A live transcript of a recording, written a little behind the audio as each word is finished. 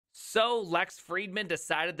So Lex Friedman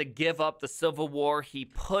decided to give up the Civil War. He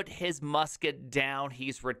put his musket down.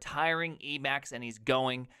 He's retiring Emacs and he's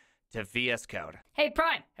going to VS Code. Hey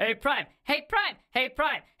Prime, hey Prime, hey Prime, hey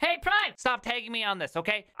Prime, hey Prime! Stop tagging me on this,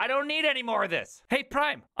 okay? I don't need any more of this. Hey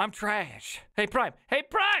Prime, I'm trash. Hey Prime, hey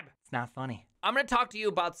Prime! It's not funny. I'm gonna talk to you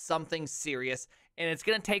about something serious, and it's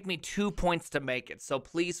gonna take me 2 points to make it. So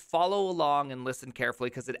please follow along and listen carefully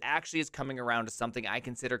because it actually is coming around to something I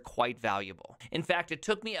consider quite valuable. In fact, it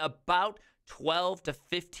took me about 12 to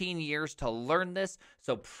 15 years to learn this,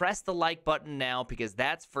 so press the like button now because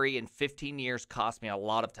that's free and 15 years cost me a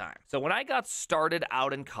lot of time. So when I got started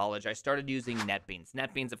out in college, I started using NetBeans.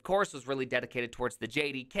 NetBeans, of course, was really dedicated towards the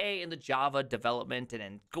JDK and the Java development, and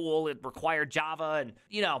in school it required Java, and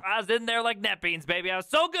you know, I was in there like NetBeans, baby. I was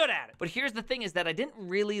so good at it. But here's the thing is that I didn't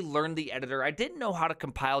really learn the editor. I didn't know how to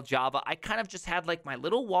compile Java. I kind of just had like my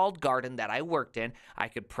little walled garden that I worked in. I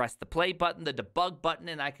could press the play button, the debug button,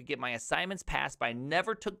 and I could get my assignments passed, but I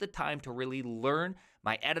never took the time to really learn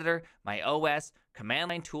my editor, my OS, command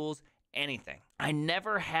line tools, anything. I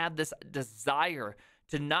never had this desire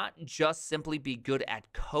to not just simply be good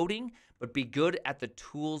at coding, but be good at the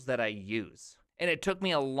tools that I use. And it took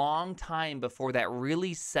me a long time before that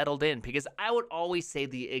really settled in because I would always say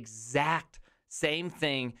the exact same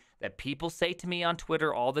thing that people say to me on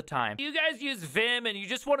Twitter all the time. You guys use Vim and you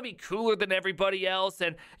just want to be cooler than everybody else.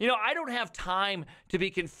 And, you know, I don't have time to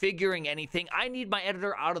be configuring anything. I need my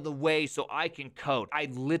editor out of the way so I can code. I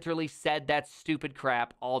literally said that stupid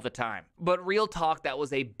crap all the time. But real talk, that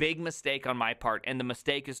was a big mistake on my part. And the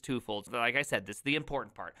mistake is twofold. Like I said, this is the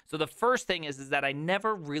important part. So the first thing is that I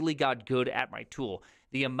never really got good at my tool.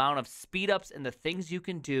 The amount of speed ups and the things you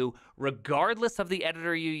can do, regardless of the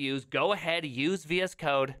editor you use. Go ahead, use VS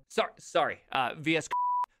Code. Sorry, VS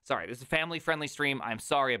Code. Sorry, this is a family-friendly stream. I'm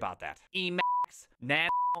sorry about that. Emacs, Nano,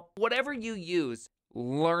 whatever you use,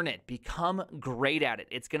 learn it. Become great at it.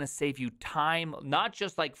 It's going to save you time, not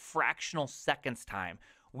just like fractional seconds time.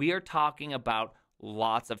 We are talking about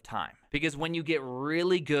lots of time. Because when you get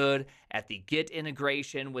really good at the Git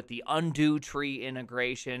integration with the undo tree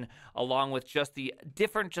integration, along with just the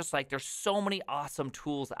different, just like there's so many awesome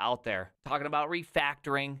tools out there. Talking about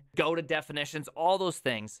refactoring, go to definitions, all those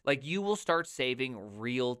things, like you will start saving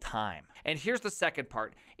real time. And here's the second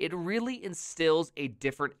part. It really instills a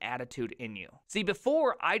different attitude in you. See,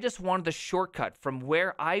 before I just wanted the shortcut from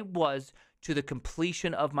where I was to the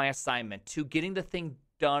completion of my assignment, to getting the thing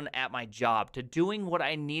done at my job, to doing what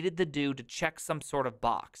I needed to do to check some sort of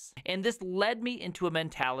box. And this led me into a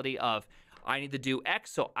mentality of, I need to do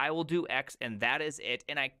X, so I will do X, and that is it.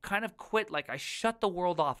 And I kind of quit, like I shut the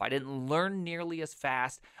world off. I didn't learn nearly as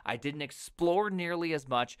fast. I didn't explore nearly as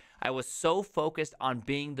much. I was so focused on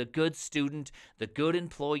being the good student, the good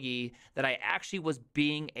employee, that I actually was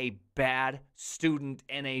being a bad student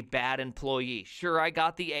and a bad employee. Sure, I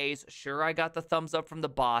got the A's. Sure, I got the thumbs up from the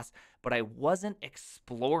boss, but I wasn't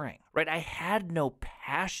exploring, right? I had no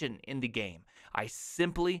passion in the game. I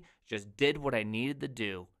simply just did what I needed to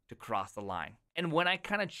do to cross the line. And when I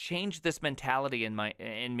kind of changed this mentality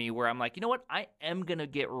in me where I'm like, you know what, I am gonna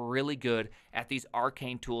get really good at these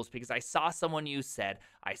arcane tools because I saw someone use SED,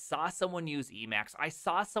 I saw someone use Emacs, I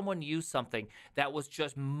saw someone use something that was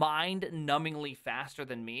just mind-numbingly faster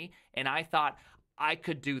than me, and I thought, I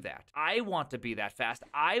could do that. I want to be that fast.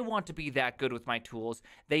 I want to be that good with my tools.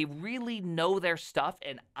 They really know their stuff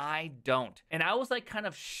and I don't. And I was like kind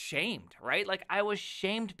of shamed, right? Like I was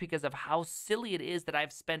shamed because of how silly it is that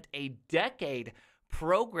I've spent a decade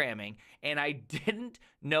programming and I didn't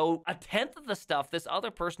know a tenth of the stuff this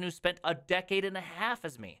other person who spent a decade and a half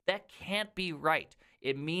as me. That can't be right.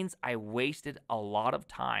 It means I wasted a lot of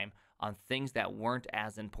time on things that weren't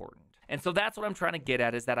as important. And so that's what I'm trying to get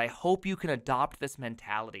at, is that I hope you can adopt this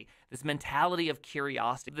mentality of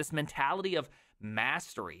curiosity, this mentality of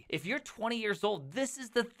mastery. If you're 20 years old, this is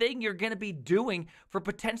the thing you're going to be doing for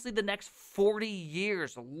potentially the next 40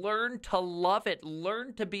 years. Learn to love it.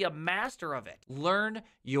 Learn to be a master of it. Learn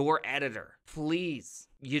your editor. Please.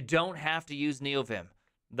 You don't have to use NeoVim,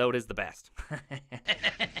 though it is the best.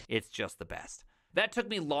 It's just the best. That took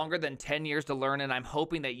me longer than 10 years to learn, and I'm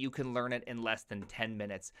hoping that you can learn it in less than 10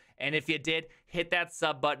 minutes. And if you did, hit that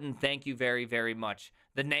sub button. Thank you very, very much.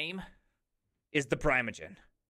 The name is The Primeagen.